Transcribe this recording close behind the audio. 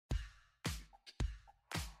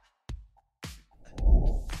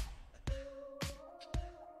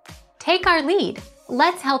Take our lead.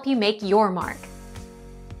 Let's help you make your mark.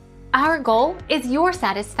 Our goal is your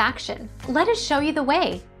satisfaction. Let us show you the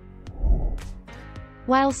way.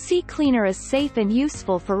 While CCleaner is safe and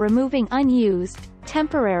useful for removing unused,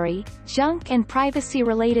 temporary, junk and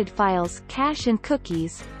privacy-related files, cache and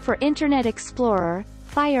cookies, for Internet Explorer,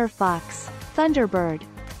 Firefox, Thunderbird,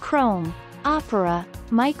 Chrome, Opera,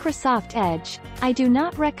 Microsoft Edge, I do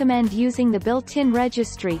not recommend using the built-in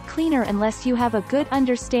registry cleaner unless you have a good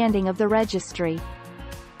understanding of the registry.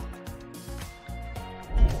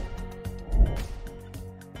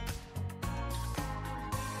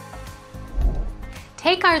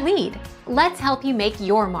 Take our lead. Let's help you make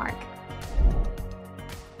your mark.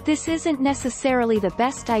 This isn't necessarily the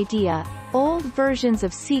best idea. Old versions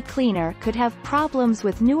of CCleaner could have problems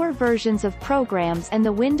with newer versions of programs and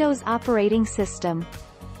the Windows operating system.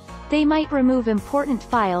 They might remove important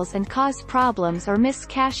files and cause problems or miss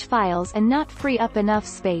cache files and not free up enough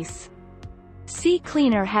space.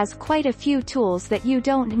 CCleaner has quite a few tools that you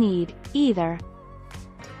don't need, either.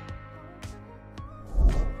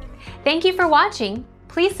 Thank you for watching.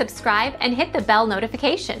 Please subscribe and hit the bell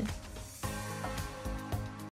notification.